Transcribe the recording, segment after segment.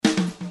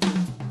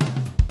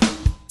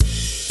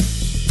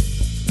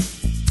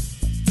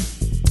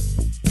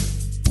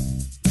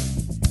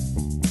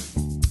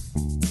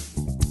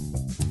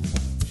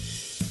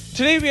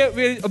Today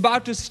we're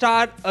about to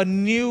start a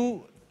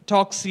new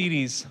talk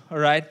series, all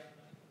right?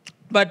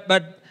 But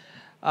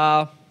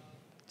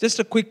just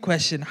a quick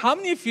question. How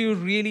many of you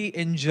really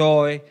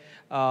enjoy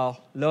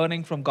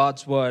learning from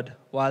God's Word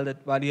while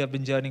you have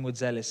been journeying with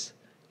Zealous?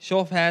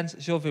 Show of hands,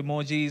 show of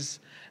emojis.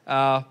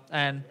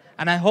 And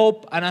I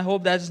hope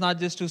that's not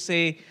just to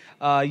say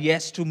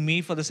yes to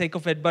me for the sake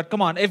of it, but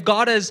come on, if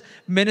God has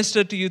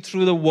ministered to you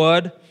through the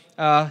Word,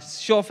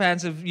 show of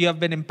hands if you have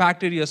been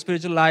impacted, your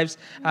spiritual lives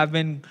have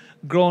been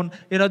grown.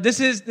 You know, this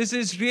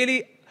is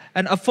really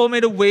an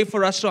affirmative way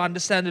for us to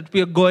understand that we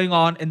are going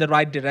on in the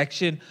right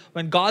direction.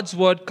 When God's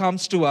Word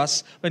comes to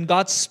us, when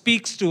God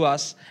speaks to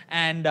us,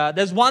 and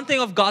there's one thing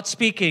of God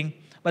speaking,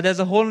 but there's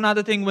a whole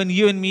other thing when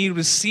you and me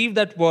receive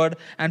that Word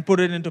and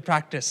put it into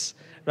practice,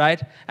 right?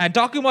 And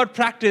talking about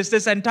practice,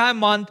 this entire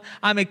month,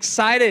 I'm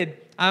excited.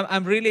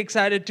 I'm really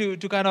excited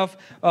to kind of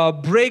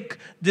break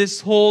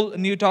this whole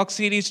new talk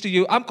series to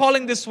you. I'm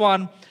calling this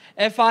one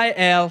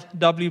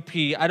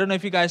FILWP. I don't know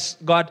if you guys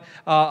got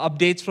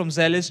updates from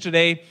Zealous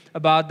today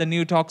about the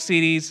new talk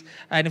series.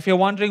 And if you're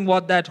wondering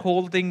what that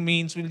whole thing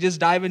means, we'll just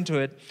dive into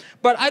it.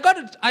 But I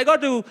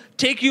got to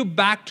take you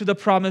back to the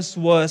promised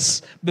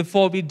verse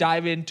before we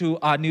dive into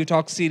our new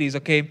talk series,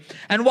 okay?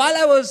 And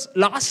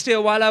last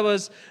year, while I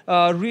was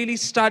really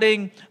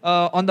studying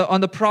on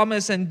the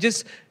promise and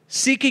just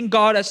seeking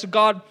God as to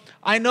God,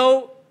 I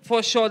know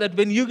for sure that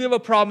when you give a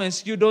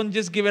promise, you don't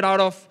just give it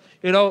out of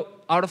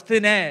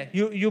thin air.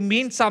 You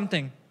mean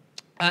something.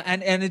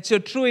 And it's your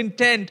true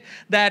intent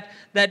that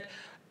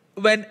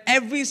when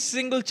every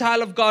single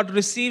child of God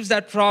receives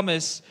that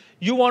promise,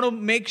 you want to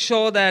make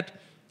sure that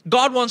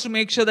God wants to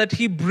make sure that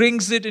He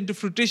brings it into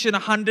fruition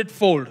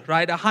 100-fold,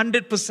 right?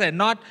 100%,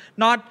 not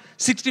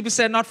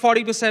 60%, not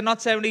 40%, not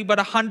 70%, but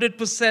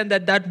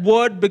 100%, that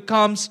word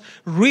becomes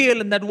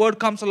real and that word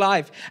comes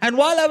alive. And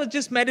while I was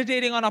just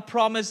meditating on a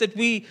promise that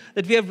we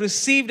have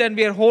received and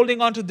we are holding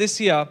on to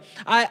this year,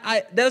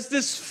 there's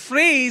this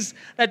phrase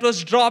that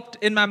was dropped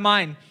in my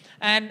mind.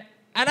 And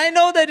I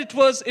know that it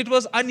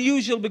was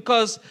unusual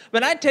because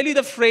when I tell you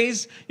the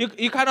phrase,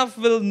 you kind of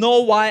will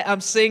know why I'm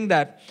saying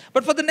that.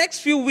 But for the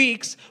next few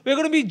weeks, we're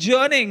going to be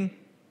journeying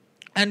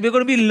and we're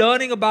going to be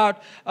learning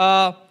about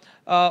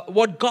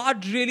what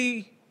God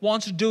really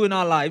wants to do in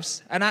our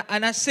lives. And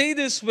I say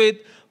this with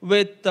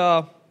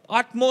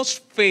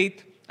utmost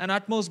faith and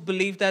utmost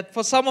belief that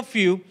for some of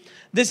you,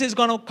 this is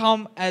going to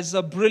come as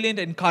a brilliant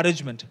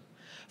encouragement.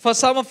 For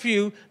some of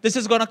you, this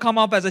is going to come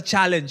up as a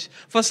challenge.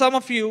 For some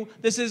of you,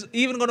 this is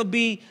even going to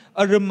be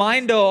a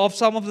reminder of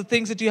some of the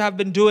things that you have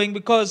been doing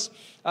because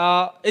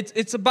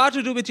it's about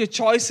to do with your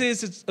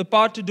choices. It's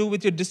about to do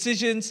with your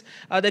decisions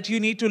that you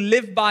need to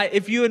live by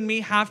if you and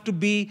me have to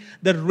be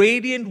the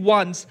radiant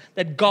ones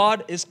that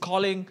God is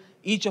calling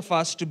each of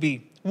us to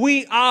be.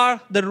 We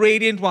are the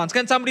radiant ones.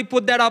 Can somebody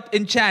put that up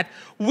in chat?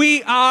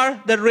 We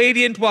are the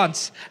radiant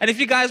ones. And if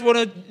you guys want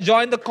to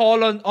join the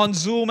call on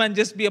Zoom and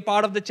just be a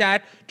part of the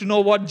chat to know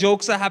what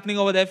jokes are happening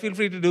over there, feel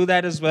free to do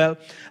that as well.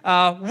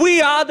 We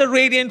are the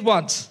radiant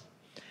ones.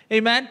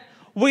 Amen?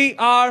 We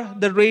are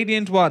the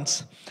radiant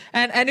ones.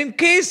 And in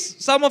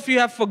case some of you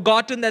have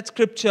forgotten that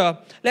scripture,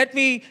 let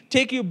me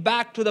take you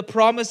back to the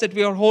promise that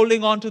we are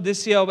holding on to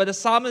this year, where the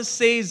psalmist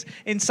says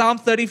in Psalm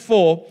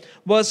 34,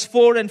 verse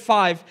 4 and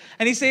 5,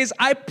 and he says,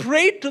 I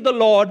prayed to the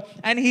Lord,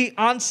 and He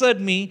answered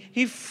me.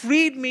 He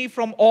freed me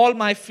from all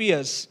my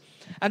fears.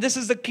 And this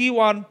is the key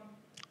one.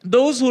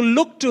 Those who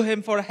look to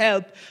Him for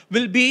help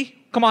will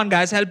be, come on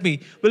guys, help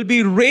me, will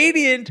be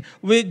radiant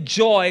with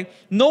joy.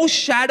 No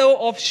shadow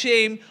of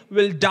shame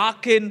will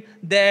darken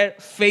their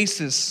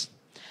faces.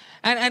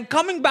 And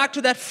coming back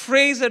to that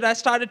phrase that I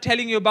started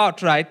telling you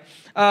about, right?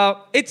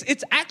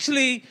 It's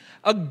actually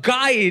a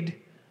guide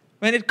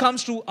when it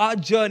comes to our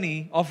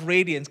journey of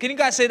radiance. Can you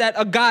guys say that?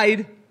 A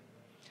guide.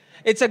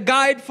 It's a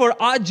guide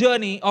for our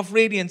journey of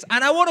radiance.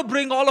 And I want to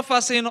bring all of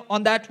us in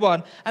on that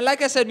one. And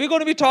like I said, we're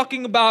going to be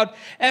talking about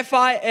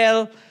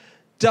FILWP.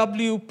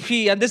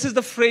 And this is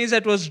the phrase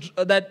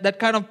that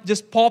kind of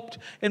just popped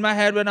in my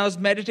head when I was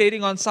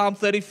meditating on Psalm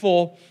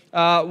 34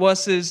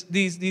 verses,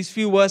 these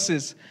few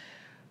verses.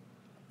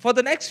 For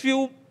the next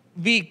few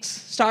weeks,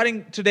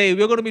 starting today,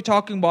 we're going to be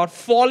talking about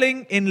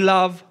falling in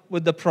love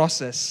with the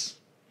process.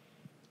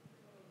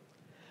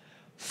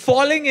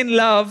 Falling in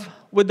love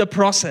with the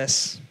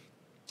process.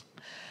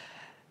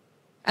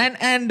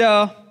 And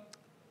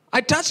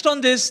I touched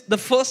on this the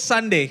first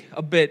Sunday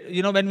a bit,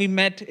 when we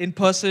met in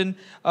person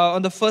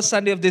on the first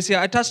Sunday of this year.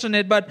 I touched on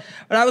it, but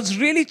I was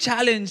really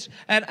challenged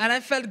and I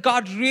felt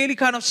God really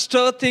kind of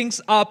stir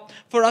things up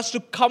for us to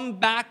come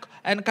back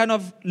and kind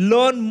of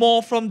learn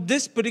more from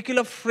this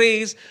particular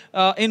phrase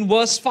in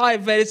verse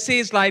 5 where it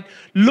says like,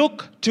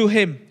 look to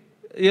Him.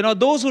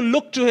 Those who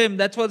look to Him,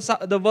 that's what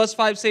the verse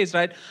 5 says,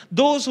 right?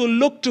 Those who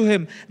look to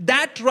Him.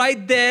 That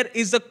right there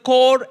is the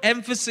core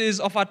emphasis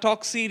of our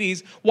talk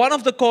series. One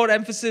of the core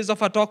emphasis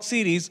of our talk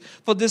series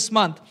for this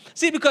month.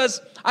 See,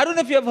 because I don't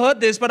know if you have heard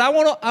this, but I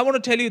want to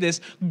tell you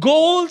this.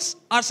 Goals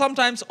are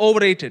sometimes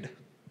overrated,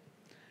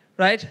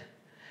 right?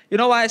 You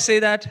know why I say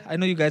that? I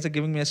know you guys are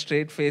giving me a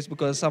straight face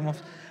because some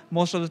of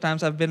most of the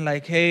times I've been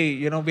like,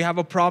 hey, we have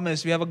a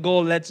promise, we have a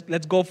goal,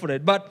 let's go for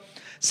it. But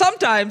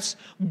sometimes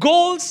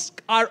goals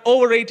are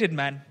overrated,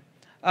 man.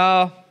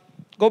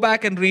 Go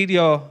back and read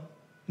your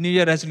New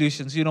Year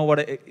resolutions. You know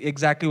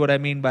exactly what I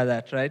mean by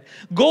that, right?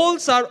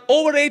 Goals are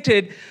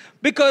overrated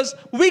because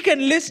we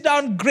can list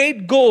down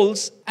great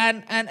goals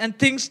and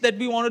things that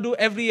we want to do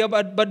every year,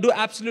 but do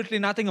absolutely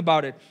nothing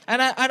about it.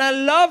 And I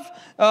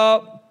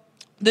love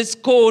this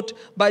quote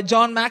by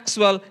John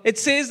Maxwell. It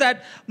says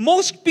that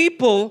most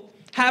people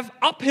have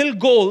uphill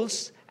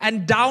goals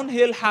and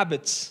downhill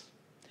habits.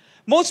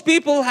 Most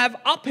people have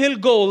uphill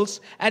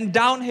goals and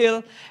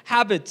downhill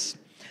habits.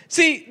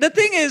 See, the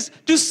thing is,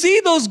 to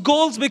see those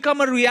goals become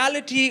a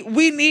reality,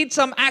 we need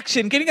some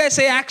action. Can you guys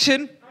say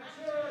action?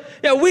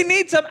 Yeah, we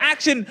need some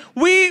action.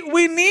 We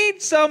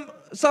need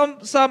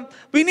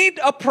we need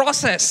a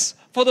process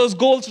for those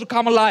goals to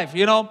come alive.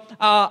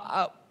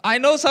 I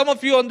know some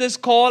of you on this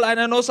call, and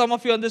I know some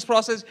of you on this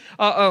process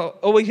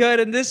over here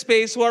in this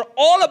space who are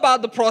all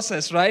about the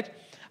process, right?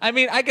 I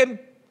mean, I can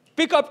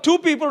pick up two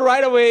people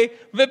right away,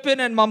 Vipin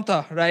and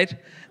Mamta, right?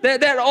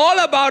 They're all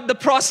about the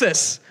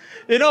process.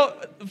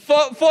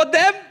 For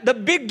them, the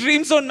big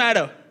dreams don't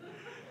matter,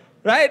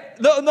 right?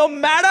 No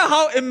matter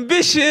how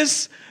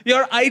ambitious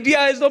your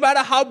idea is, no matter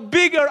how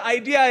big your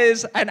idea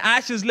is, and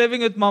Ash is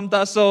living with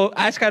Mamta, so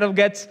Ash kind of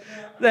gets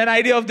an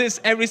idea of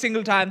this every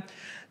single time.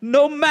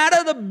 No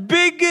matter the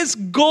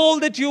biggest goal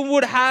that you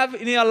would have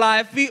in your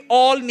life, we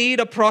all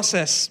need a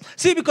process.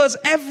 See, because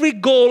every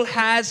goal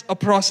has a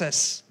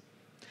process.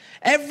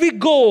 Every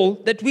goal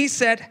that we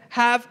set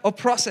have a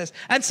process.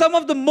 And some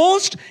of the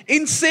most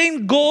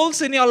insane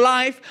goals in your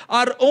life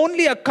are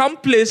only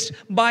accomplished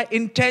by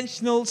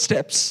intentional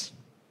steps.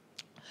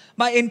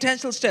 By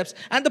intentional steps.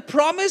 And the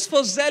promise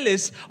for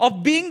zealous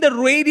of being the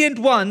radiant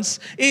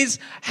ones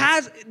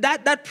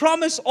that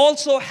promise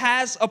also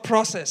has a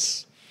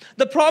process.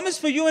 The promise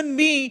for you and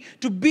me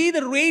to be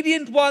the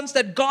radiant ones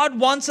that God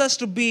wants us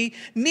to be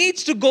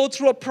needs to go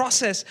through a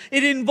process.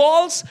 It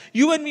involves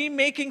you and me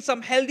making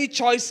some healthy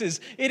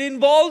choices. It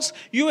involves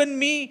you and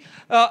me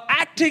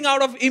acting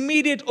out of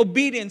immediate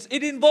obedience.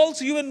 It involves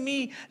you and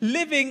me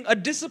living a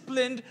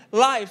disciplined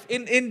life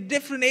in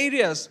different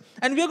areas.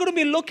 And we're going to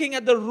be looking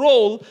at the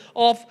role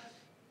of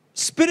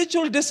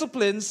spiritual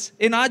disciplines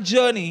in our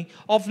journey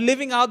of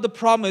living out the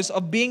promise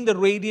of being the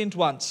radiant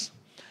ones.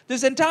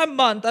 This entire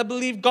month, I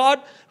believe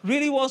God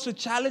really wants to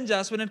challenge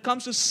us when it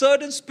comes to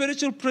certain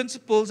spiritual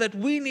principles that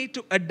we need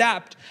to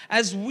adapt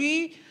as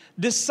we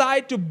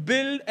decide to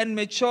build and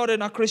mature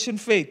in our Christian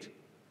faith.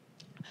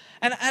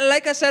 And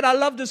like I said, I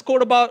love this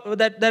quote about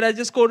that I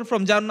just quoted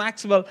from John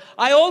Maxwell.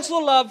 I also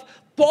love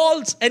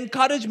Paul's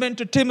encouragement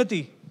to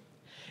Timothy.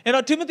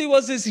 Timothy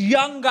was this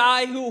young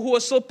guy who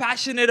was so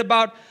passionate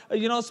about,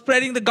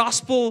 spreading the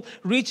gospel,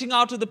 reaching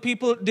out to the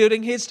people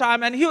during his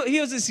time. And he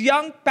was this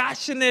young,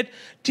 passionate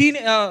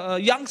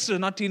youngster,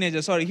 not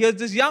teenager, sorry. He was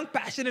this young,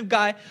 passionate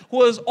guy who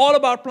was all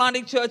about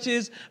planting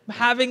churches,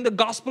 having the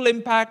gospel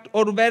impact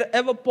or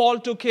wherever Paul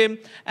took him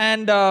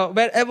and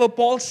wherever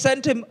Paul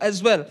sent him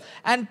as well.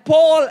 And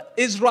Paul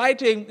is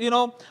writing,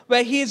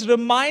 where he is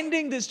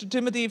reminding this to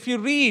Timothy. If you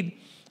read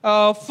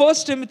 1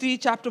 Timothy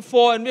chapter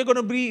 4, and we're going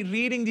to be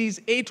reading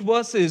these 8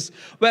 verses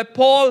where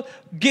Paul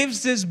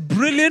gives this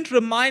brilliant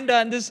reminder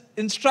and this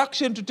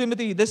instruction to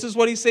Timothy. This is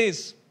what he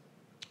says.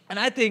 And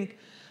I think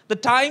the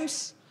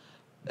times,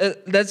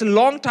 there's a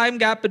long time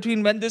gap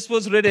between when this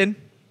was written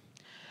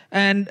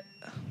and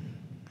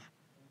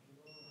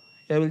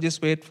I will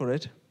just wait for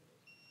it.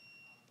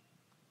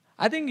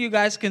 I think you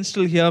guys can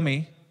still hear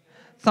me.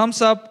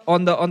 Thumbs up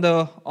on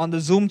the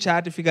Zoom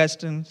chat if you guys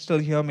can still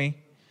hear me.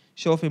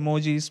 Show of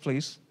emojis,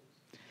 please.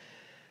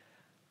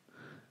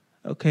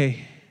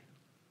 Okay.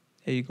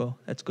 There you go.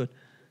 That's good.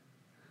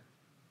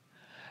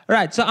 All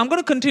right. So I'm going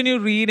to continue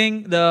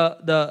reading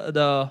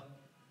the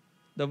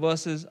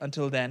verses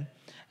until then.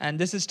 And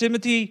this is 1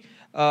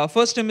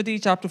 Timothy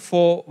chapter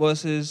 4,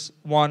 verses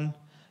 1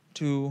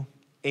 to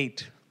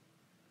 8.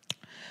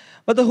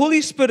 But the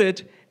Holy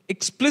Spirit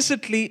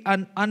explicitly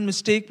and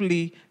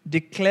unmistakably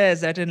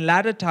declares that in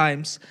latter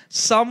times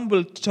some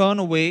will turn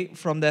away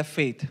from their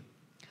faith,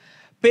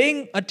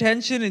 paying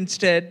attention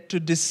instead to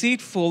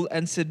deceitful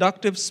and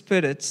seductive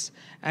spirits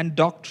and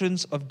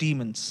doctrines of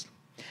demons,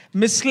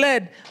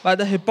 misled by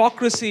the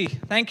hypocrisy.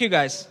 Thank you,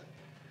 guys.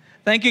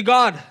 Thank you,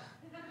 God.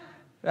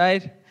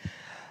 Right?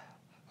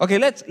 Okay,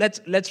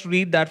 let's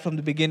read that from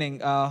the beginning.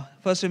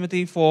 1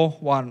 Timothy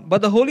 4:1.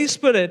 But the Holy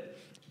Spirit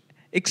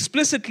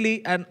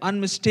explicitly and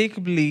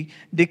unmistakably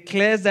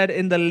declares that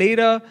in the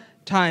later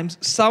times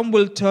some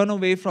will turn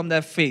away from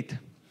their faith,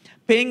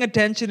 paying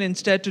attention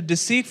instead to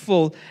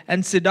deceitful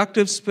and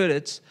seductive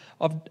spirits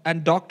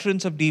and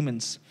doctrines of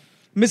demons,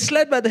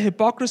 misled by the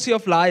hypocrisy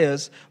of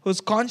liars,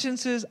 whose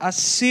consciences are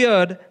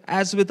seared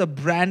as with a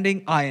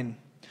branding iron,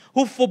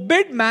 who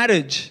forbid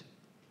marriage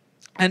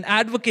and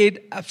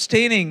advocate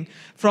abstaining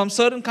from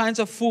certain kinds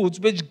of foods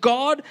which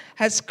God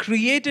has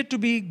created to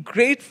be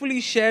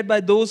gratefully shared by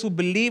those who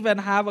believe and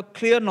have a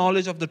clear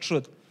knowledge of the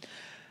truth.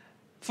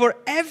 For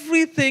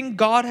everything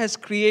God has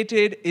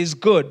created is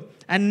good,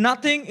 and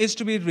nothing is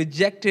to be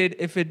rejected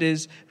if it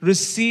is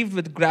received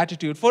with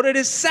gratitude. For it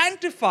is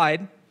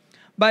sanctified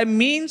by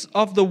means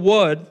of the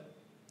word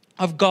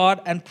of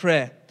God and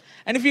prayer.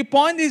 And if you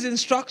point these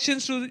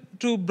instructions to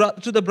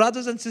the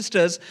brothers and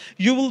sisters,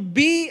 you will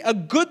be a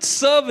good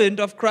servant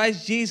of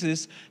Christ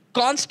Jesus,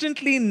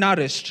 constantly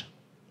nourished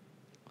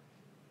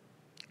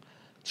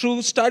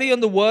through study on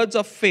the words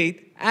of faith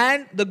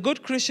and the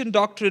good Christian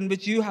doctrine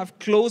which you have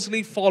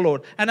closely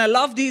followed. And I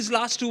love these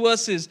last two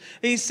verses.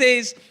 He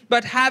says,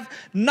 but have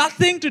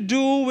nothing to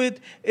do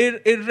with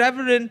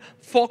irreverent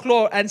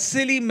folklore and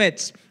silly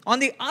myths. On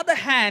the other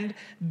hand,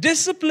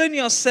 discipline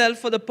yourself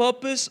for the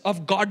purpose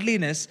of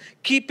godliness,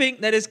 keeping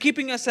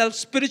yourself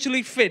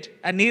spiritually fit.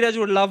 And Neeraj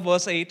would love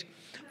verse 8.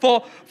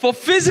 For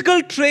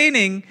physical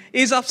training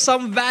is of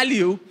some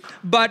value,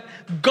 but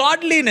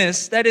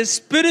godliness, that is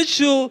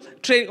spiritual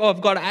training. Oh,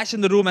 I've got Ash in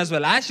the room as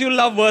well. Ash, you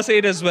love verse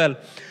 8 as well.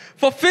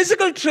 For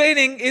physical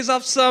training is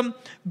of some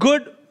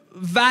good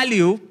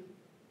value,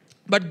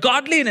 but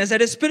godliness,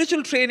 that is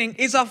spiritual training,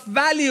 is of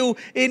value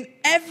in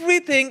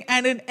everything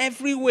and in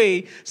every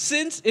way,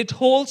 since it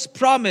holds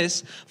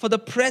promise for the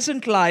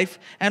present life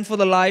and for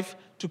the life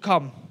to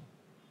come.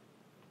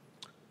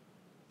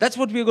 That's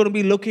what we're going to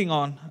be looking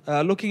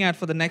at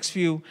for the next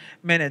few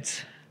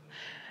minutes.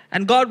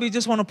 And God, we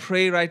just want to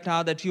pray right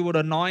now that you would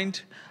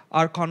anoint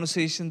our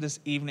conversation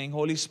this evening.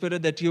 Holy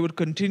Spirit, that you would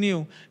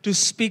continue to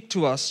speak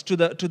to us, to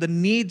the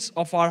needs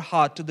of our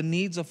heart, to the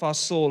needs of our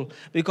soul.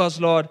 Because,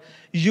 Lord,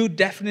 you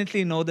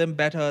definitely know them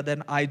better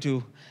than I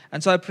do.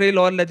 And so I pray,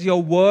 Lord, let your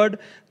word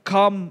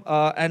come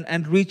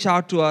and reach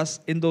out to us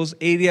in those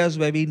areas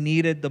where we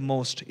need it the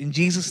most. In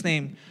Jesus'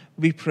 name,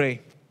 we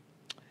pray.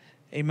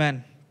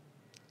 Amen.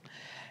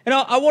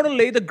 I want to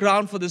lay the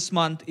ground for this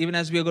month, even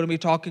as we are going to be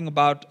talking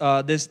about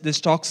this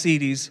talk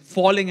series,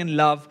 Falling in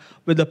Love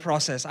with the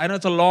Process. I know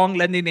it's a long,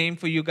 lengthy name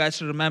for you guys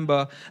to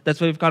remember. That's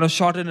why we've kind of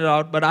shortened it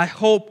out. But I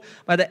hope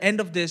by the end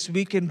of this,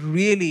 we can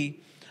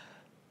really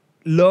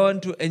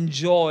learn to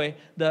enjoy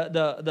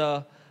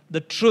the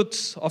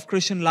truths of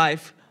Christian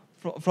life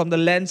from the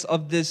lens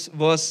of this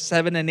verse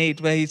 7 and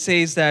 8, where he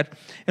says that,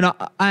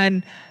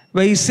 and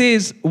where he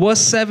says,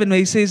 verse 7, where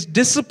he says,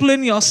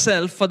 discipline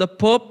yourself for the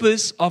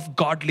purpose of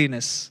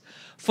godliness.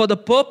 For the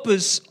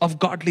purpose of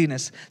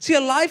godliness. See, a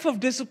life of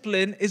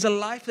discipline is a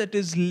life that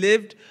is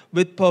lived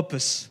with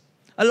purpose.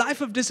 A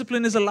life of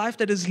discipline is a life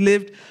that is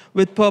lived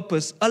with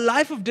purpose. A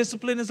life of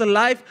discipline is a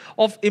life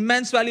of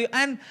immense value.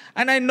 And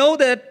I know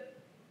that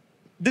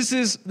this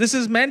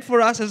is meant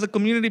for us as a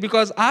community,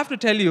 because I have to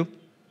tell you,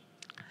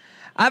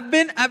 I've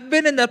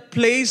been in that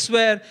place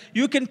where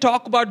you can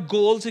talk about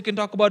goals, you can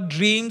talk about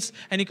dreams,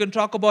 and you can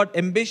talk about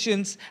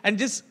ambitions,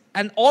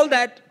 and all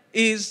that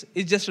is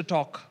just a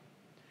talk.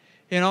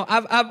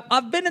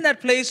 I've been in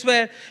that place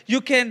where you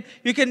can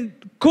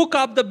cook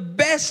up the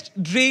best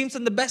dreams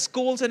and the best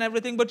goals and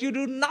everything, but you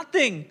do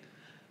nothing.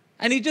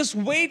 And you just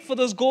wait for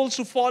those goals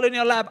to fall in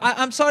your lap.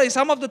 I'm sorry,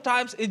 some of the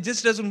times it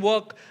just doesn't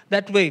work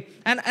that way.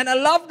 And I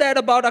love that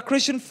about our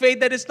Christian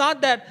faith, that it's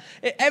not that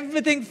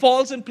everything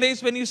falls in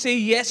place when you say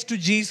yes to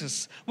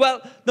Jesus.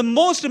 Well, the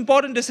most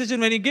important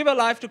decision when you give a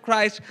life to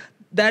Christ,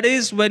 that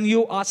is when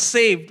you are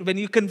saved, when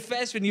you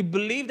confess, when you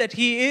believe that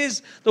He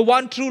is the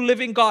one true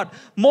living God.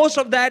 Most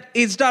of that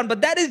is done.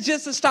 But that is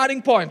just the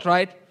starting point,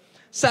 right?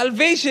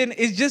 Salvation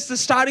is just the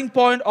starting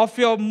point of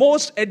your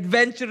most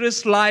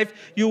adventurous life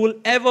you will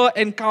ever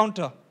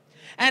encounter.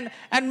 And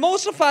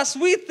most of us,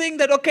 we think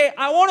that, okay,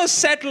 I want to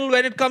settle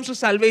when it comes to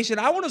salvation.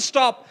 I want to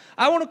stop.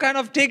 I want to kind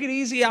of take it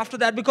easy after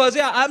that because,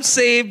 I'm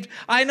saved.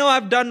 I know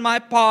I've done my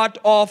part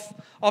of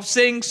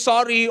saying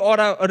sorry or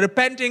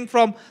repenting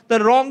from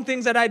the wrong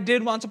things that I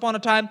did once upon a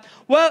time.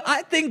 Well,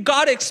 I think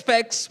God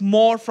expects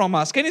more from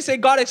us. Can you say,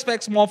 God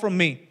expects more from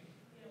me?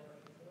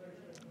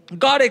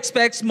 God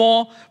expects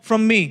more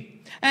from me.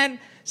 And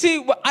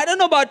see, I don't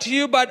know about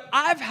you, but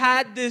I've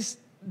had this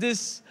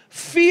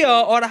fear,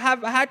 or I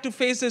have had to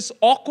face this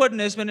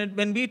awkwardness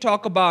when we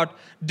talk about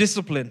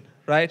discipline,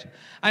 right?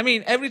 I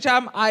mean, every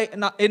time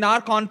in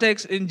our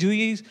context, in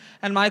Jui's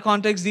and my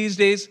context these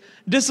days,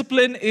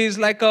 discipline is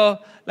like a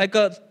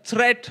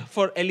threat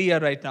for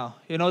Elia right now.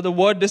 The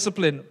word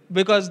discipline,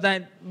 because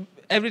then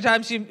every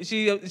time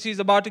she's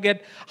about to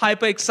get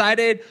hyper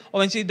excited, or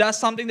when she does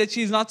something that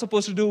she's not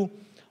supposed to do,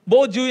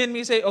 both Jui and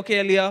me say, okay,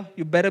 Elia,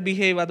 you better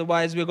behave,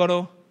 otherwise we're going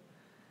to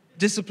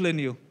discipline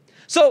you.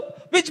 So,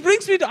 which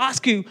brings me to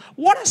ask you,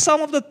 what are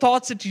some of the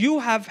thoughts that you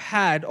have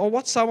had, or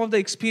what's some of the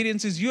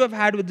experiences you have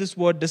had with this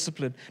word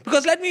discipline?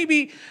 Because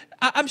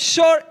I'm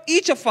sure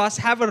each of us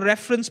have a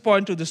reference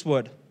point to this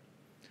word.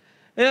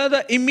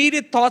 The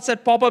immediate thoughts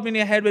that pop up in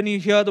your head when you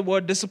hear the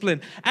word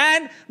discipline.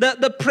 And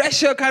the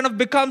pressure kind of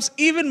becomes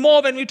even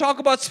more when we talk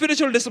about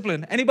spiritual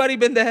discipline. Anybody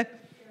been there?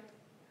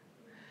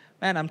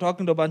 Man, I'm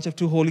talking to a bunch of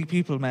too holy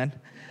people, man.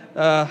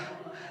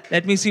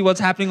 Let me see what's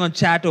happening on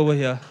chat over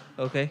here,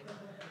 okay?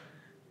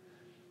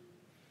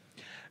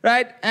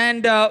 Right?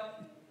 And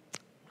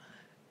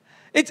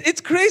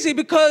it's crazy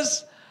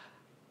because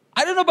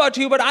I don't know about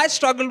you, but I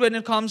struggled when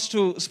it comes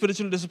to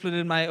spiritual discipline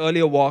in my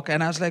earlier walk.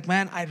 And I was like,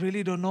 man, I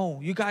really don't know.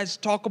 You guys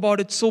talk about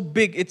it so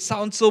big. It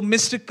sounds so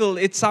mystical.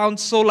 It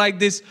sounds so like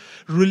this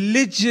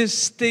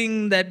religious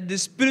thing, that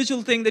this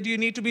spiritual thing that you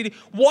need to be.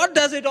 What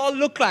does it all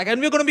look like?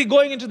 And we're going to be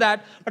going into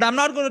that. But I'm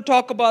not going to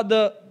talk about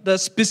the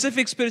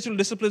specific spiritual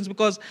disciplines,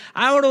 because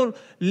I want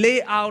to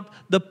lay out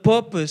the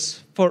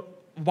purpose for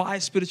why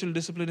spiritual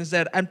discipline is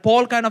there. And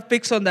Paul kind of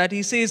picks on that.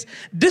 He says,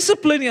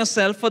 discipline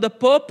yourself for the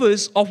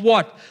purpose of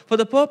what? For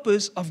the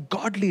purpose of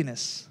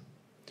godliness.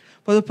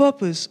 For the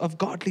purpose of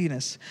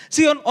godliness.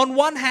 See, on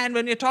one hand,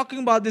 when you're talking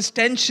about this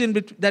tension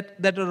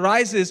that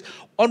arises,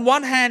 on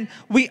one hand,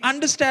 we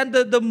understand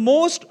that the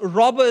most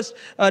robust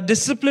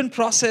discipline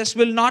process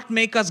will not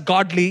make us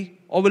godly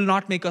or will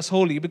not make us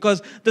holy,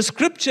 because the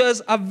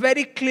scriptures are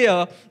very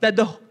clear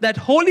that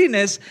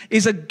holiness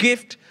is a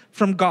gift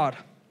from God.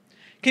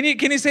 Can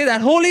you say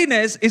that?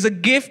 Holiness is a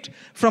gift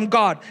from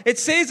God. It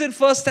says in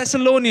 1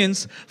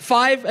 Thessalonians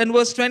 5 and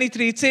verse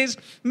 23, it says,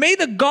 may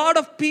the God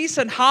of peace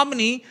and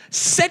harmony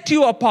set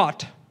you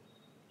apart,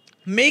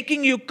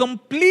 making you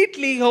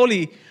completely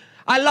holy.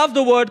 I love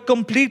the word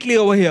completely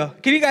over here.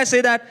 Can you guys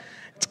say that?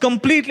 It's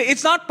completely.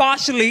 It's not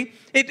partially.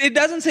 It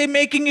doesn't say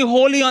making you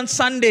holy on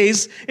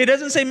Sundays. It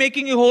doesn't say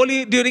making you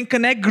holy during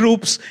connect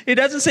groups. It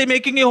doesn't say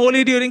making you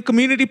holy during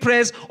community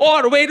prayers.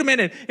 Or, wait a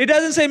minute, it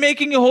doesn't say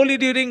making you holy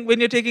during when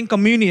you're taking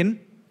communion.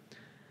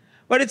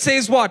 But it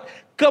says what?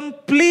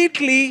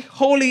 Completely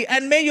holy.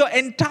 And may your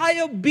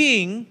entire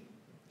being,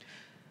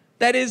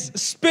 that is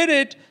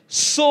spirit,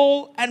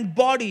 soul, and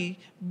body,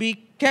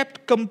 be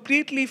kept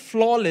completely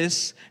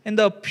flawless in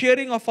the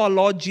appearing of our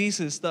Lord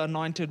Jesus, the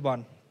Anointed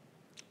One.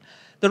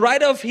 The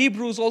writer of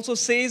Hebrews also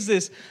says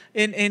this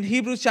in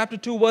Hebrews chapter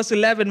 2, verse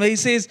 11, where he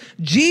says,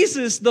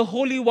 Jesus, the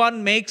Holy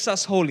One, makes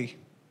us holy.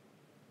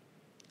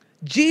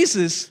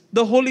 Jesus,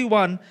 the Holy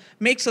One,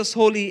 makes us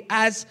holy.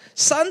 As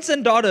sons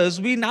and daughters,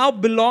 we now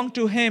belong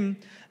to him,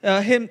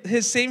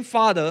 his same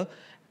Father.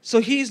 So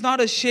he's not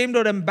ashamed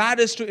or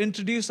embarrassed to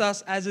introduce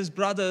us as his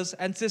brothers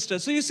and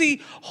sisters. So you see,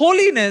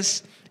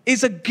 holiness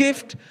is a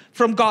gift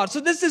from God. So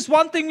this is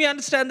one thing we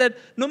understand, that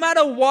no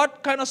matter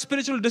what kind of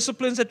spiritual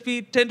disciplines that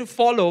we tend to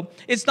follow,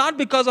 it's not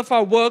because of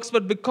our works,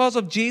 but because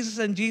of Jesus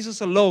and Jesus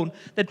alone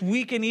that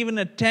we can even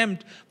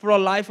attempt for a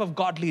life of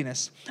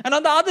godliness. And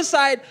on the other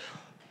side,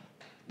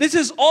 this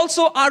is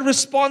also our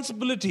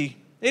responsibility.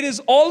 It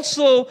is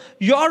also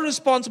your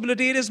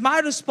responsibility. It is my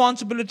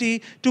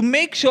responsibility to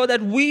make sure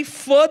that we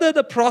further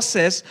the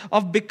process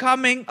of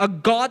becoming a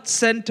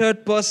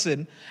God-centered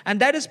person. And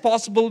that is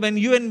possible when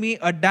you and me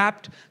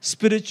adapt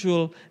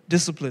spiritual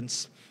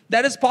disciplines.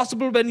 That is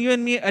possible when you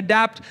and me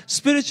adapt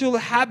spiritual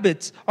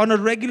habits on a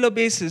regular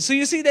basis. So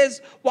you see,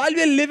 while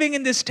we're living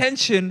in this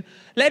tension,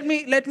 let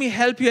me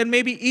help you and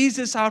maybe ease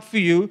this out for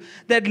you,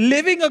 that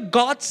living a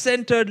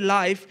God-centered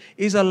life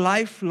is a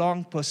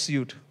lifelong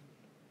pursuit.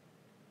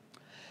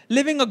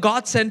 Living a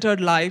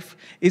God-centered life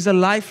is a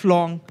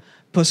lifelong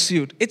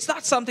pursuit. It's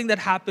not something that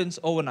happens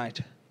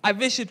overnight. I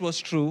wish it was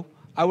true.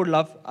 I would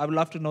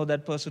love to know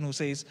that person who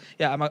says,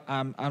 yeah,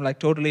 I'm like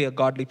totally a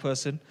godly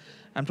person.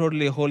 I'm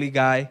totally a holy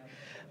guy.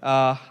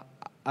 I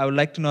would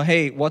like to know,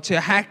 hey, what's your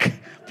hack?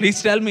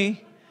 Please tell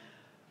me.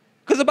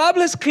 Because the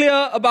Bible is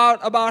clear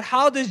about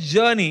how this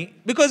journey,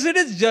 because it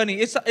is journey,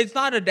 it's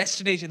not a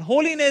destination.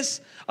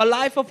 Holiness, a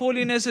life of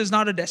holiness is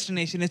not a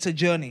destination, it's a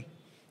journey.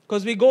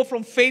 Because we go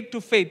from faith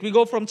to faith. We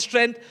go from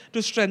strength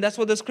to strength. That's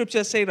what the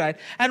scriptures say, right?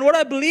 And what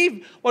I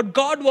believe, what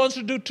God wants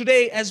to do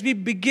today as we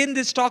begin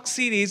this talk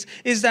series,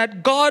 is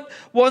that God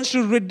wants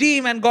to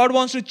redeem and God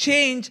wants to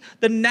change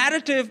the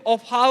narrative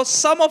of how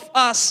some of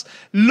us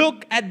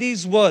look at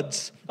these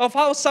words, of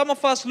how some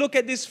of us look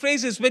at these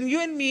phrases. When you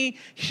and me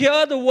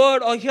hear the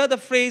word or hear the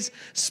phrase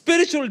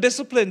spiritual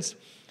disciplines,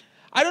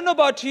 I don't know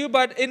about you,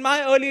 but in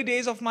my early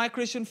days of my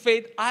Christian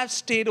faith, I've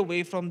stayed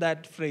away from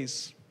that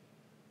phrase.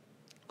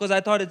 Because I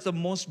thought it's the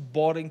most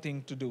boring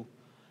thing to do.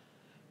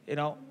 You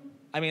know,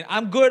 I mean,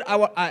 I'm good.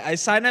 I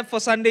sign up for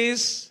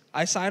Sundays.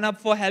 I sign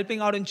up for helping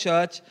out in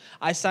church.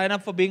 I sign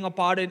up for being a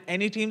part in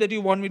any team that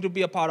you want me to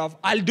be a part of.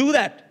 I'll do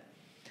that.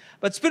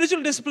 But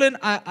spiritual discipline,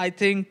 I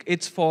think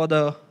it's for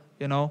the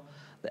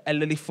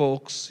elderly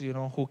folks,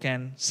 who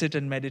can sit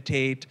and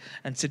meditate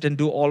and sit and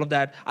do all of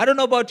that. I don't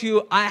know about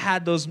you. I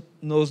had those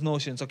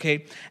notions,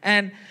 okay?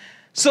 And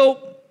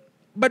so,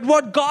 but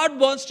what God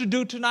wants to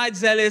do tonight,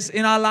 Zealous,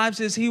 in our lives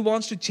is He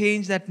wants to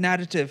change that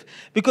narrative.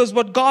 Because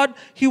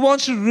He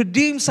wants to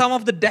redeem some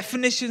of the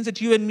definitions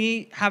that you and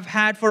me have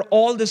had for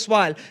all this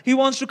while. He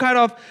wants to kind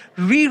of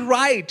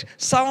rewrite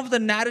some of the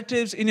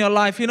narratives in your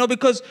life,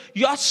 because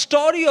your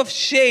story of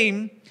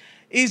shame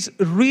is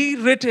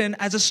rewritten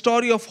as a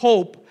story of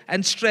hope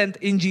and strength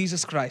in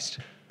Jesus Christ.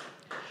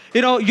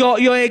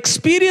 Your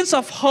experience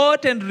of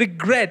hurt and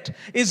regret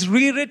is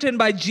rewritten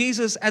by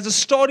Jesus as a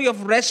story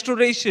of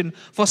restoration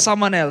for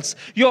someone else.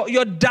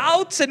 Your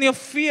doubts and your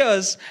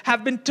fears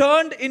have been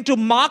turned into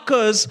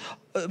markers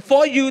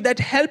for you that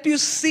help you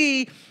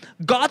see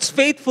God's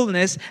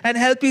faithfulness and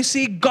help you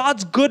see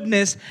God's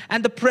goodness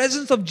and the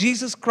presence of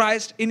Jesus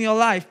Christ in your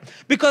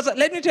life. Because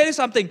let me tell you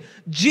something,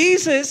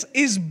 Jesus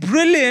is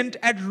brilliant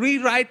at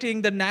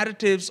rewriting the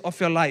narratives of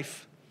your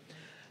life.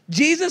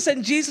 Jesus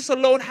and Jesus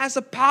alone has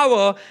the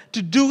power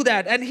to do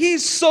that, and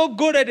He's so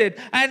good at it.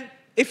 And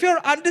if your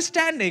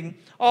understanding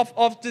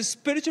of this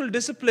spiritual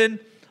discipline,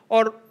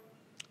 or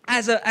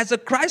as a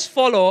Christ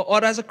follower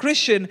or as a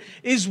Christian,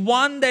 is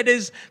one that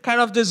is kind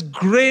of this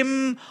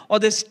grim or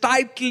this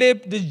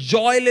tight-lipped, this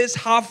joyless,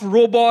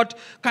 half-robot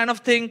kind of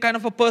thing, kind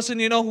of a person,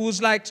 who's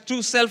like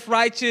too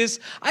self-righteous,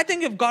 I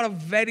think you've got a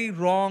very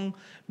wrong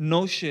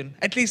notion.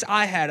 At least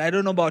I had. I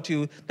don't know about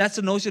you. That's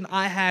the notion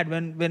I had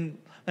when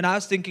I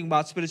was thinking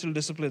about spiritual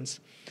disciplines.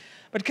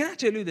 But can I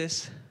tell you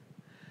this?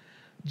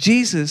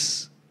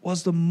 Jesus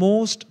was the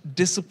most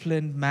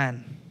disciplined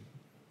man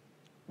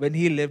when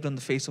He lived on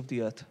the face of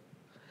the earth.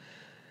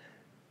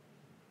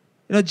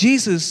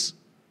 Jesus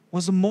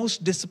was the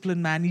most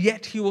disciplined man,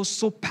 yet He was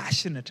so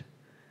passionate.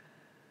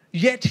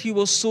 Yet He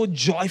was so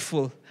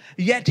joyful.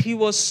 Yet He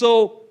was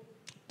so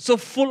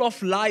full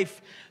of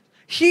life.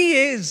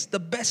 He is the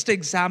best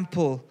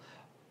example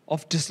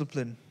of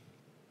discipline.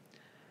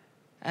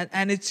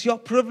 And it's your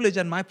privilege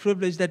and my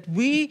privilege that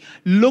we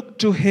look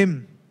to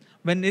Him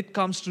when it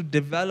comes to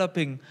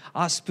developing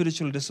our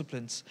spiritual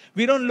disciplines.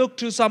 We don't look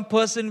to some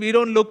person, we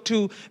don't look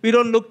to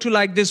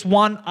like this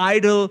one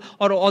idol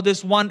or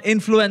this one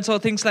influence or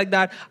things like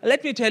that.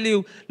 Let me tell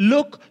you,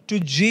 look to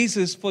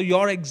Jesus for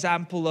your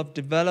example of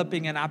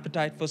developing an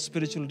appetite for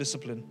spiritual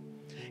discipline.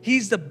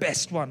 He's the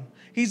best one.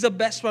 He's the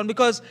best one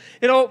because,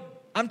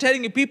 I'm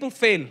telling you, people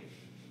fail.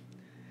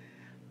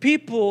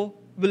 People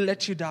will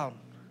let you down.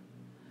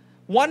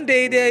 One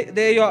day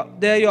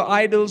they're your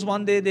idols.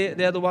 One day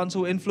they're the ones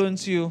who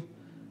influence you.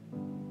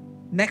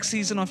 Next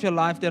season of your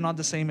life, they're not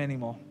the same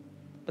anymore.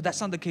 But that's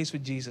not the case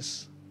with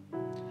Jesus.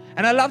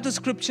 And I love the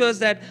scriptures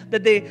that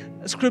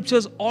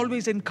scriptures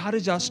always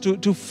encourage us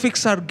to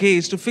fix our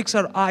gaze, to fix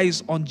our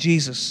eyes on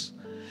Jesus.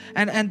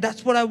 And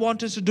that's what I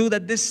want us to do,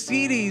 that this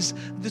series,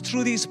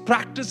 through these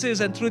practices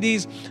and through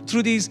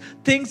these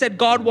things that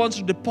God wants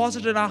to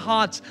deposit in our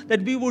hearts,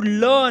 that we would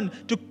learn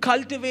to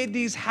cultivate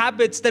these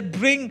habits that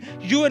bring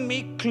you and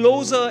me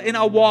closer in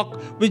our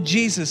walk with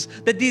Jesus.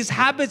 That these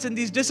habits and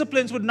these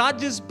disciplines would not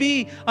just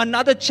be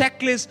another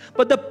checklist,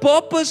 but the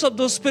purpose of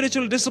those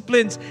spiritual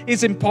disciplines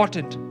is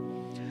important.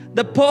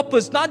 The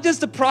purpose, not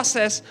just the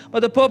process, but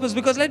the purpose.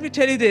 Because let me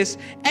tell you this,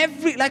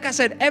 like I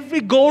said,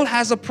 every goal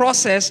has a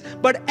process,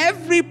 but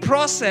every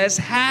process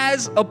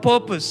has a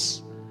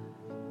purpose.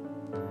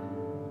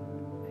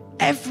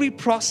 Every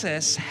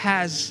process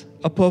has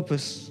a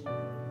purpose.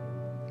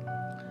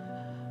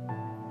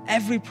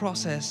 Every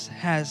process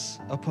has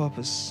a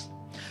purpose.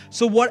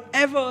 So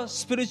whatever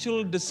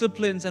spiritual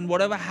disciplines and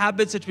whatever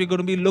habits that we're going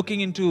to be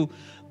looking into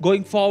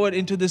going forward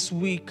into this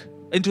week,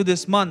 into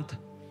this month,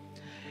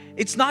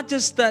 it's not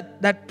just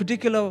that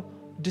particular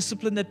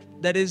discipline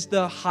that is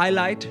the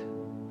highlight,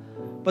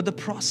 but the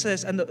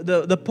process and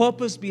the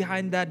purpose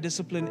behind that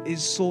discipline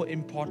is so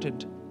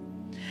important.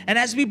 And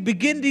as we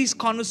begin these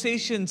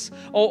conversations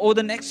over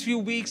the next few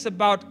weeks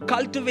about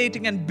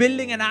cultivating and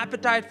building an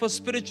appetite for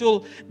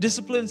spiritual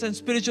disciplines and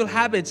spiritual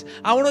habits,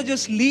 I want to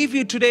just leave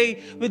you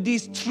today with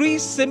these 3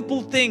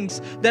 simple things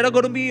that are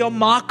going to be your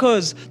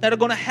markers, that are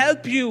going to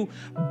help you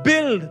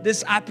build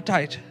this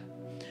appetite.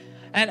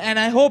 And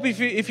I hope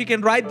if you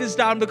can write this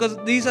down, because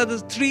these are the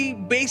 3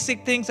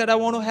 basic things that I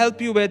want to help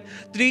you with.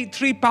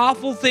 3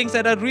 powerful things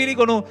that are really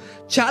going to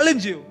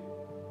challenge you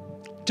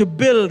to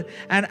build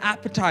an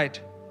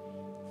appetite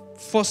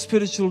for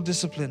spiritual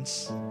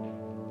disciplines.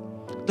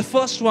 The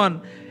first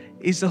one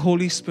is the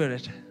Holy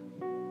Spirit.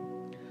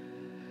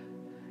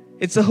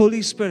 It's the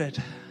Holy Spirit.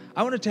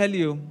 I want to tell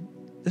you,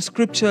 the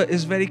scripture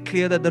is very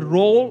clear that the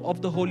role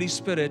of the Holy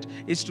Spirit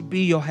is to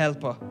be your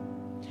helper.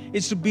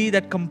 It's to be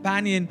that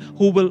companion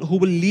who will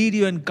lead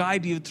you and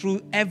guide you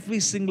through every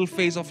single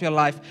phase of your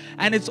life.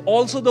 And it's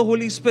also the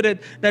Holy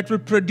Spirit that will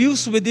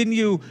produce within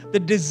you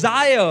the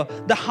desire,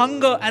 the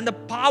hunger, and the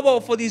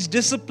power for these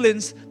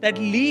disciplines that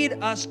lead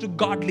us to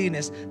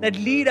godliness, that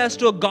lead us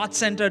to a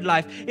God-centered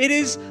life. It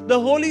is the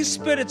Holy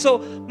Spirit. So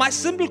my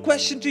simple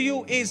question to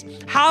you is,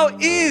 how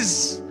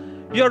is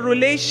your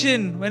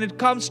relation when it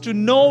comes to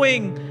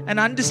knowing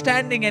and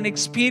understanding and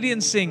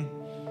experiencing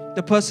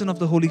the person of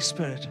the Holy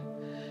Spirit?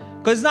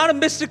 Because it's not a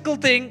mystical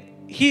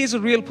thing. He is a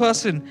real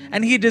person,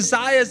 and He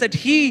desires that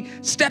He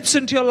steps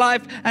into your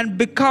life and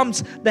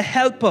becomes the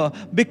helper,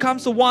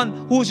 becomes the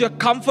one who's your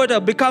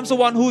comforter, becomes the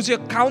one who's your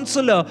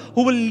counselor,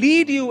 who will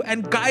lead you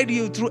and guide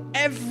you through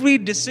every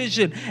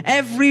decision,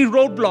 every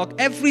roadblock,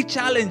 every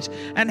challenge,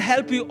 and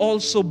help you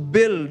also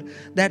build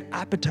that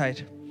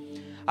appetite.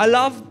 I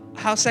love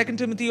how 2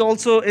 Timothy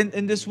also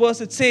in this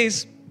verse it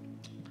says,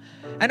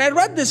 and I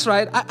read this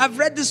right. I've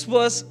read this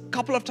verse a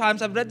couple of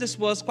times. I've read this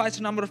verse quite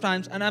a number of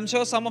times. And I'm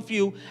sure some of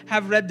you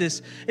have read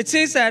this. It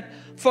says that,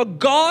 for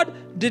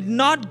God did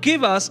not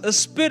give us a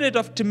spirit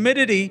of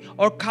timidity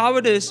or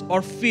cowardice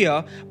or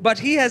fear, but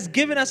He has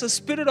given us a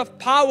spirit of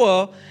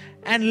power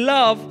and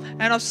love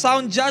and of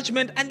sound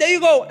judgment. And there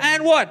you go.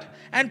 And what?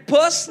 and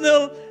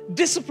personal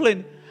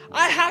discipline.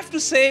 I have to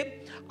say,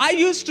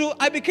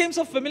 I became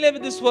so familiar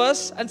with this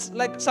verse, and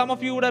like some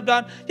of you would have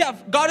done. Yeah,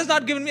 God has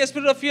not given me a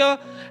spirit of fear,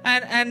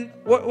 and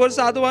what's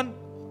the other one?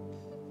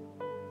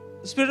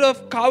 Spirit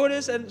of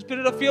cowardice and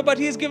spirit of fear, but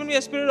He has given me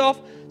a spirit of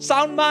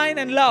sound mind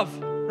and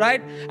love,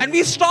 right? And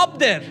we stop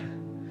there.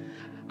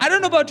 I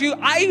don't know about you,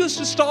 I used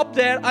to stop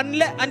there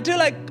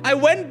until I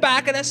went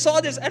back and I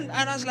saw this, and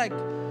I was like,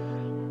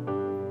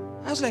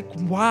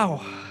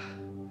 wow.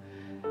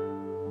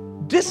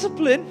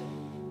 Discipline,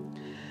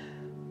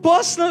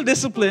 personal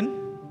discipline,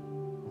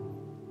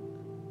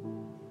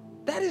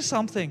 that is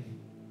something.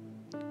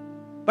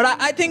 But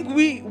I think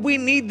we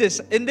need this.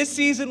 In this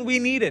season, we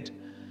need it.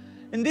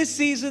 In this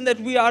season that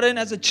we are in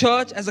as a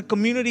church, as a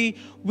community,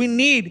 we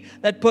need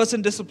that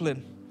personal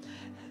discipline.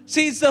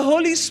 See, it's the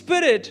Holy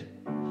Spirit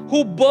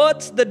who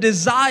births the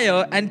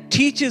desire and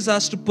teaches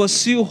us to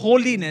pursue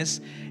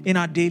holiness in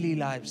our daily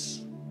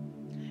lives.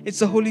 It's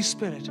the Holy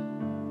Spirit.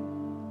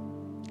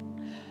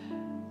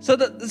 So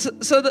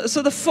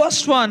the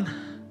first one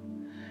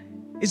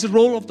is the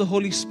role of the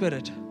Holy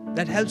Spirit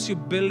that helps you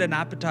build an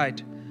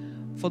appetite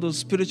for those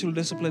spiritual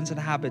disciplines and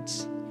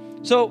habits.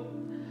 So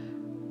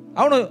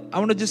I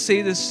want to just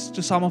say this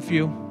to some of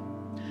you.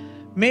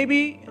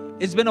 Maybe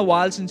it's been a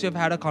while since you've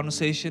had a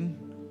conversation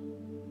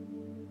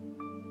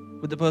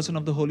with the person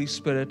of the Holy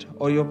Spirit,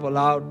 or you've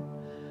allowed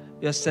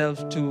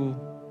yourself to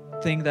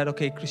think that,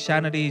 okay,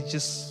 Christianity is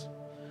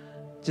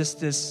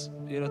just this,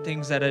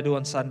 things that I do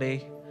on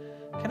Sunday.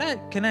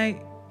 Can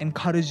I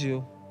encourage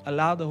you,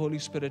 allow the Holy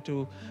Spirit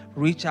to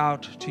reach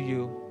out to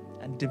you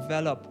and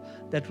develop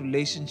that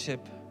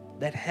relationship,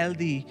 that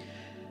healthy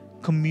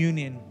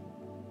communion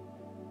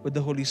with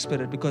the Holy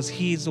Spirit, because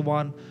He is the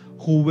one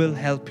who will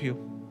help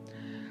you.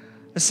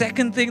 The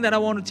second thing that I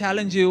want to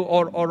challenge you,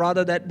 or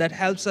rather that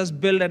helps us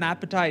build an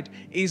appetite,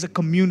 is a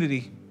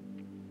community.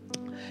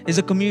 Is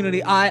a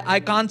community.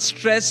 I can't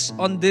stress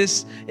on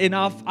this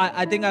enough.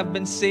 I think I've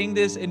been saying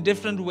this in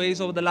different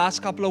ways over the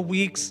last couple of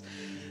weeks.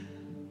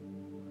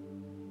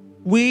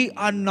 We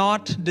are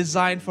not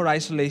designed for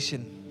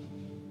isolation.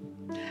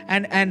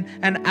 And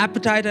an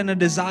appetite and a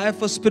desire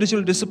for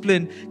spiritual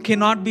discipline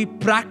cannot be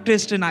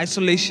practiced in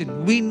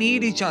isolation. We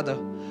need each other.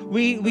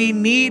 We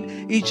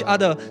need each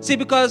other. See,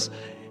 because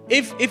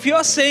if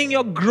you're saying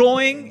you're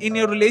growing in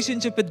your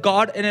relationship with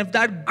God, and if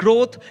that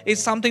growth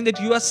is something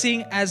that you are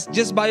seeing as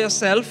just by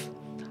yourself,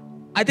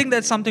 I think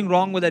there's something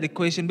wrong with that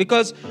equation,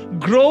 because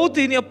growth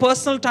in your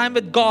personal time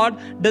with God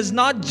does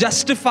not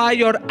justify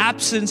your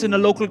absence in a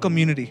local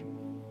community.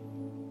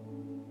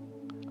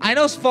 I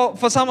know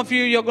for some of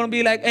you, you're going to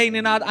be like, hey,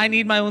 Ninad, I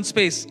need my own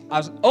space.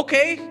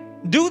 Okay,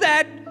 do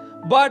that.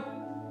 But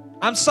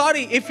I'm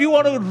sorry, if you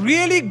want to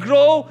really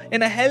grow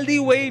in a healthy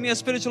way in your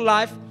spiritual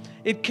life,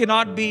 it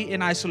cannot be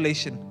in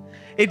isolation.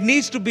 It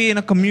needs to be in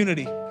a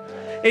community.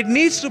 It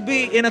needs to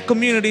be in a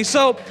community.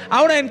 So I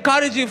want to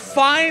encourage you,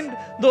 find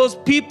those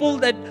people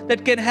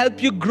that can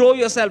help you grow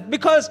yourself.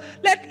 Because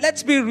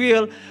let's be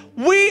real,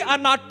 we are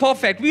not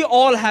perfect. We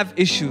all have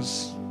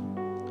issues.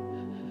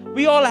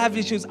 We all have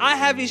issues. I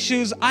have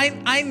issues.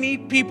 I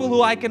need people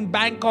who I can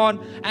bank on.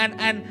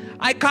 And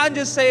I can't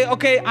just say,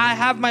 okay, I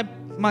have my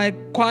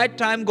quiet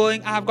time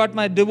going. I've got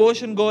my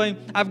devotion going.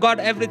 I've got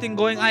everything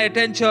going. I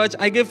attend church.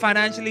 I give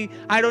financially.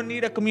 I don't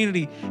need a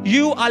community.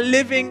 You are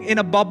living in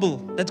a bubble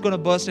that's going to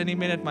burst any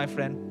minute, my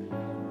friend.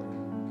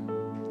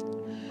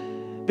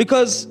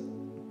 Because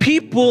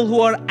people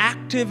who are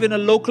active in a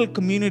local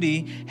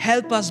community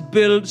help us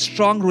build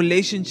strong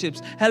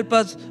relationships, help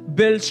us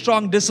build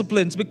strong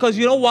disciplines. Because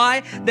you know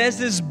why? There's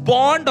this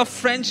bond of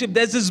friendship,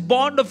 there's this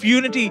bond of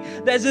unity,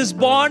 there's this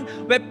bond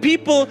where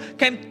people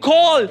can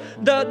call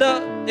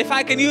the if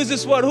I can use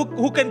this word,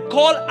 who can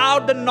call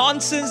out the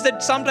nonsense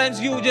that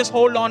sometimes you just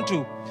hold on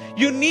to.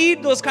 You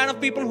need those kind of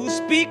people who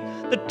speak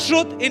the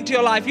truth into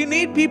your life. You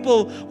need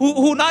people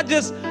who not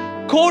just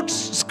quote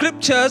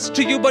scriptures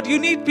to you, but you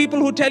need people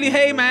who tell you,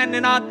 hey man,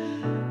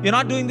 you're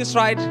not doing this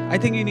right. I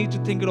think you need to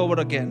think it over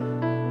again.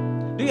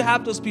 Do you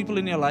have those people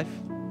in your life?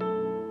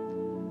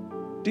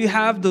 Do you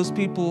have those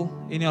people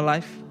in your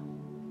life?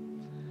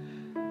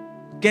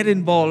 Get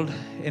involved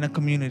in a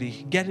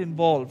community. Get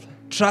involved.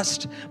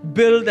 Trust.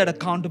 Build that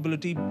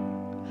accountability.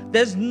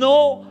 There's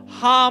no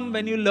harm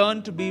when you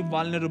learn to be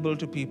vulnerable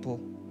to people.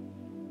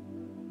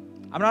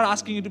 I'm not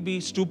asking you to be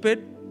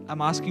stupid.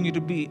 I'm asking you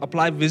to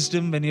apply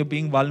wisdom when you're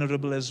being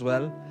vulnerable as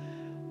well.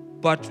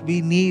 But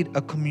we need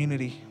a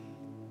community,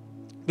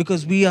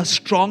 because we are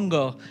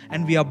stronger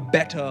and we are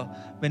better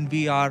when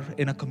we are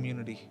in a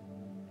community.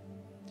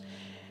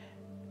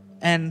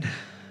 And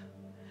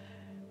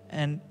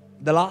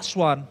the last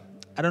one,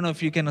 I don't know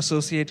if you can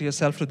associate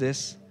yourself to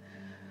this,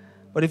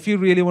 but if you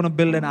really want to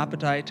build an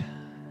appetite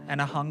and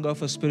a hunger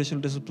for spiritual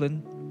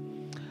discipline,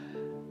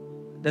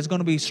 there's going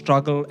to be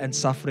struggle and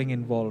suffering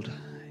involved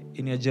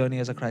in your journey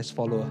as a Christ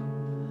follower.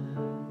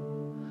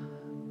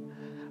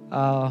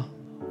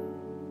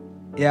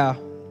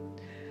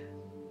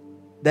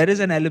 There is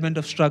an element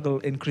of struggle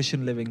in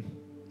Christian living.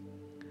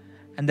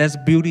 And there's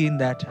beauty in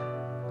that.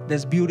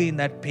 there's beauty in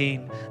that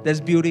pain.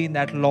 There's beauty in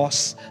that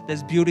loss.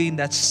 There's beauty in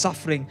that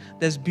suffering.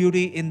 There's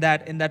beauty in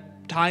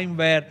that time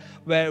where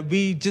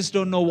we just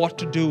don't know what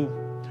to do,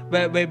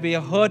 where we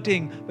are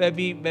hurting, where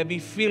we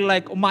feel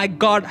like, oh my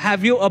God,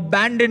 have you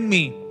abandoned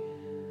me?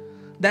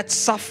 That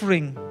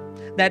suffering,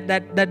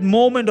 that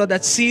moment or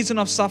that season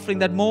of suffering,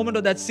 that moment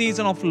or that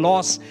season of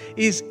loss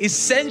is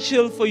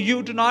essential for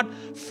you to not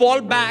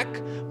fall back,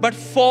 but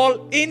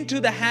fall into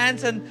the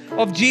hands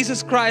of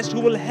Jesus Christ,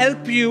 who will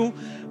help you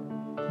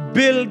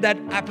build that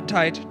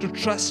appetite to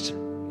trust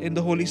in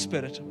the Holy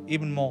Spirit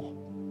even more.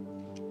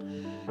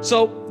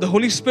 So the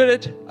Holy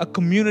Spirit, a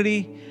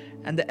community,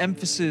 and the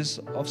emphasis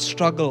of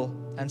struggle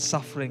and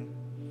suffering.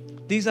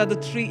 These are the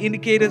three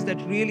indicators that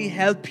really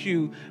help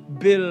you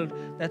build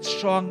that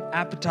strong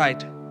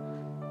appetite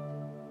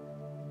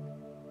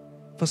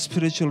for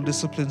spiritual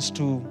disciplines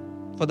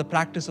for the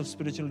practice of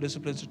spiritual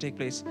disciplines to take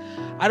place.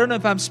 I don't know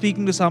if I'm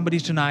speaking to somebody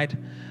tonight,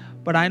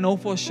 but I know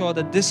for sure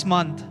that this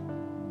month,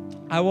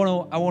 I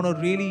want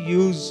to really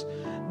use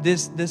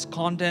this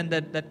content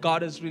that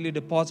God is really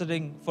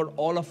depositing for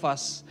all of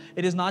us.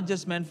 It is not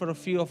just meant for a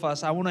few of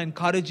us. I want to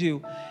encourage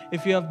you,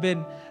 if you have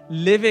been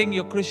living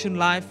your Christian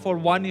life for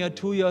 1 year,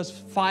 2 years,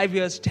 5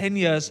 years, 10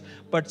 years,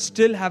 but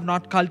still have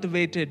not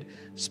cultivated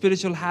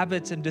spiritual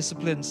habits and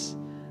disciplines,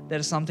 there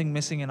is something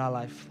missing in our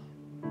life.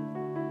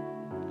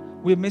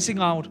 We're missing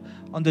out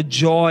on the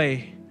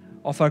joy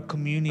of our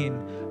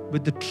communion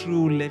with the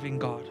true living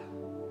God.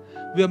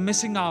 We are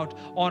missing out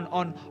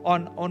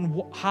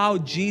on how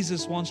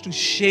Jesus wants to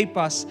shape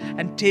us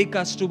and take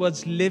us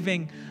towards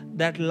living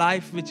that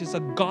life which is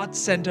a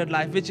God-centered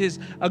life, which is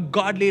a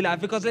godly life.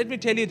 Because let me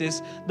tell you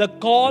this, the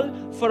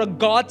call for a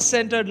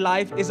God-centered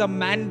life is a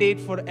mandate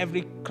for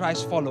every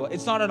Christ follower.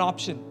 It's not an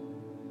option.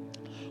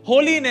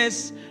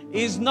 Holiness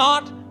is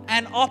not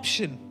an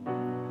option.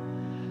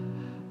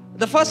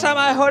 The first time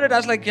I heard it, I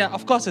was like, yeah,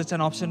 of course it's an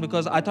option,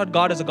 because I thought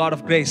God is a God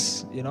of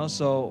grace,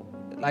 so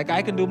like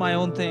I can do my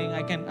own thing.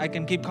 I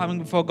can keep coming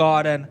before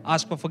God and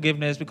ask for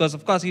forgiveness, because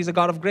of course He's a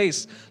God of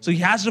grace. So He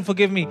has to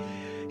forgive me.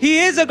 He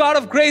is a God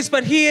of grace,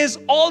 but He is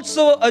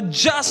also a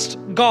just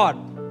God.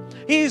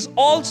 He is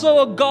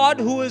also a God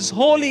who is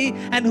holy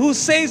and who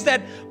says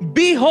that,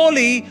 be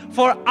holy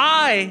for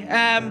I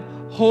am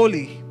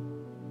holy.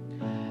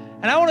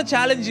 And I want to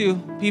challenge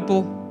you,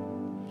 people.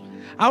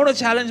 I want to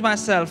challenge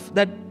myself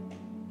that,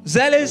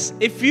 zealous,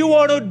 if you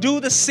want to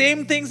do the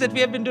same things that we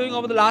have been doing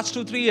over the last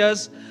 2-3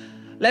 years,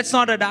 let's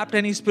not adapt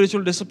any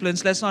spiritual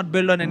disciplines. Let's not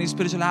build on any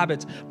spiritual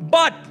habits.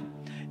 But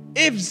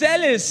if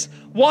zealous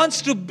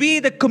wants to be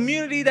the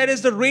community that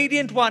is the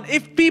radiant one,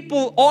 if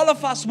people, all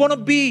of us want to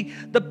be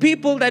the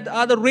people that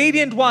are the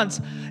radiant ones,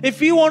 if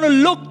we want to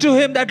look to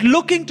Him, that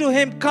looking to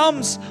Him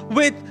comes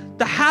with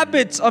the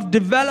habits of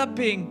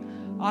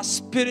developing our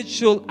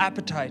spiritual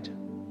appetite.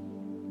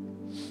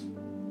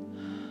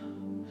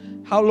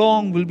 How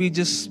long will we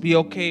just be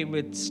okay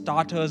with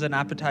starters and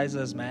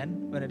appetizers,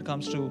 man, when it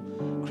comes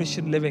to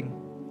Christian living?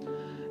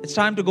 It's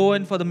time to go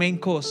in for the main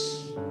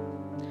course.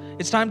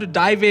 It's time to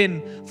dive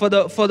in for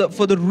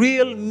the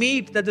real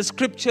meat that the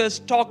scriptures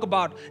talk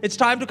about. It's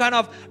time to kind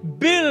of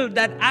build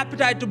that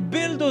appetite, to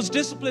build those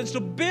disciplines,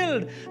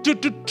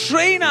 to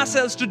train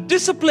ourselves, to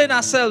discipline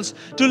ourselves,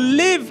 to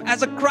live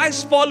as a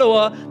Christ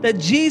follower that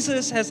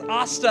Jesus has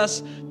asked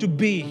us to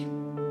be.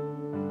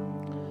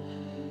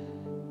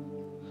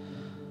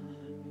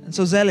 And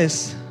so,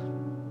 zealous,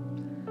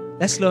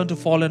 let's learn to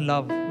fall in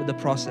love with the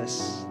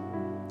process.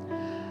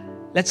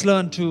 Let's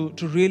learn to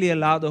really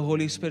allow the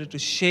Holy Spirit to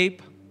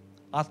shape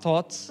our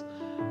thoughts.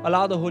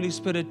 Allow the Holy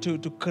Spirit to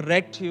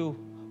correct you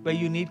where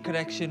you need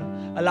correction.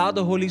 Allow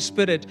the Holy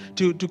Spirit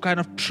to kind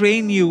of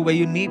train you where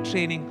you need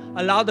training.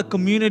 Allow the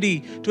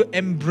community to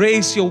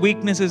embrace your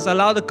weaknesses.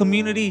 Allow the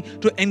community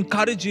to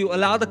encourage you.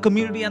 Allow the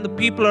community and the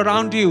people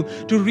around you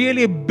to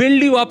really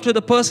build you up to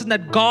the person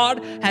that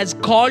God has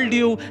called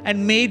you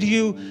and made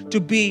you to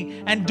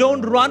be. And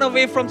don't run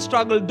away from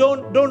struggle.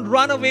 Don't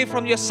run away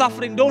from your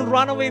suffering. Don't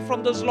run away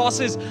from those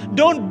losses.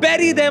 Don't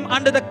bury them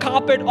under the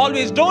carpet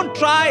always. Don't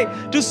try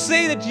to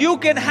say that you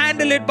can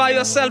handle it by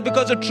yourself,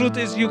 because the truth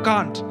is you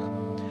can't.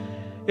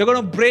 You're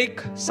going to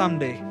break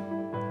someday.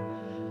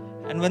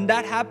 And when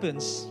that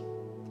happens,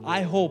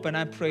 I hope and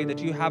I pray that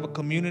you have a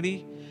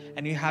community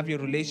and you have your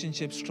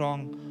relationship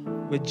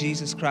strong with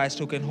Jesus Christ,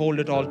 who can hold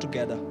it all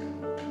together.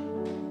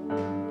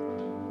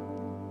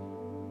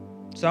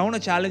 So I want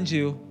to challenge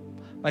you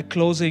by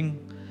closing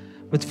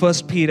with 1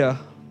 Peter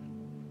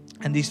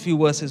and these few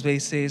verses where he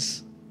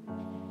says,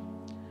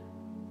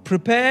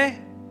 prepare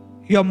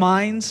your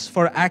minds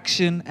for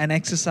action and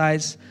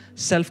exercise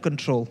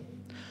self-control.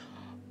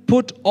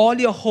 Put all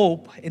your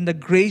hope in the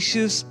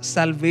gracious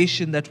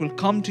salvation that will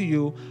come to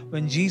you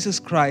when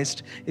Jesus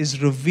Christ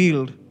is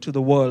revealed to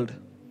the world.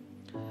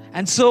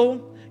 And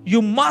so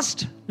you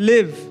must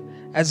live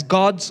as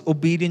God's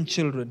obedient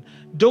children.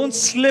 Don't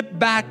slip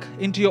back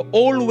into your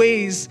old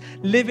ways,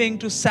 living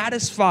to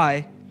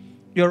satisfy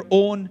your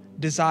own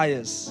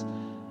desires.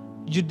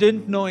 You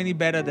didn't know any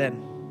better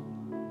then.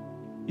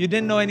 You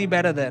didn't know any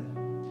better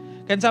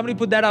then. Can somebody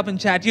put that up in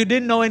chat? You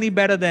didn't know any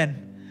better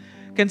then.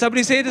 Can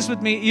somebody say this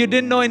with me? You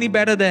didn't know any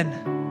better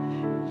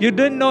then. You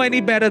didn't know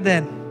any better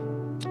then.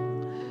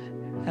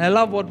 And I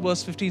love what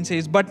verse 15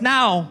 says. But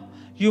now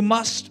you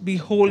must be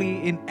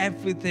holy in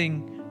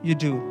everything you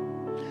do,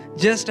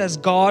 just as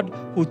God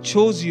who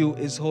chose you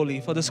is holy.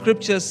 For the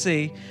scriptures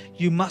say,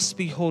 you must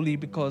be holy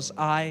because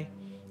I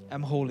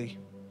am holy.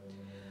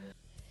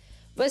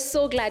 We're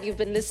so glad you've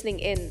been listening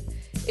in.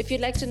 If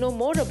you'd like to know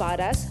more about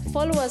us,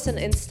 follow us on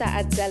Insta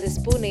at Zealous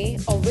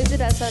Pune or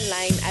visit us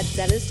online at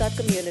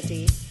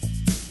zealous.community.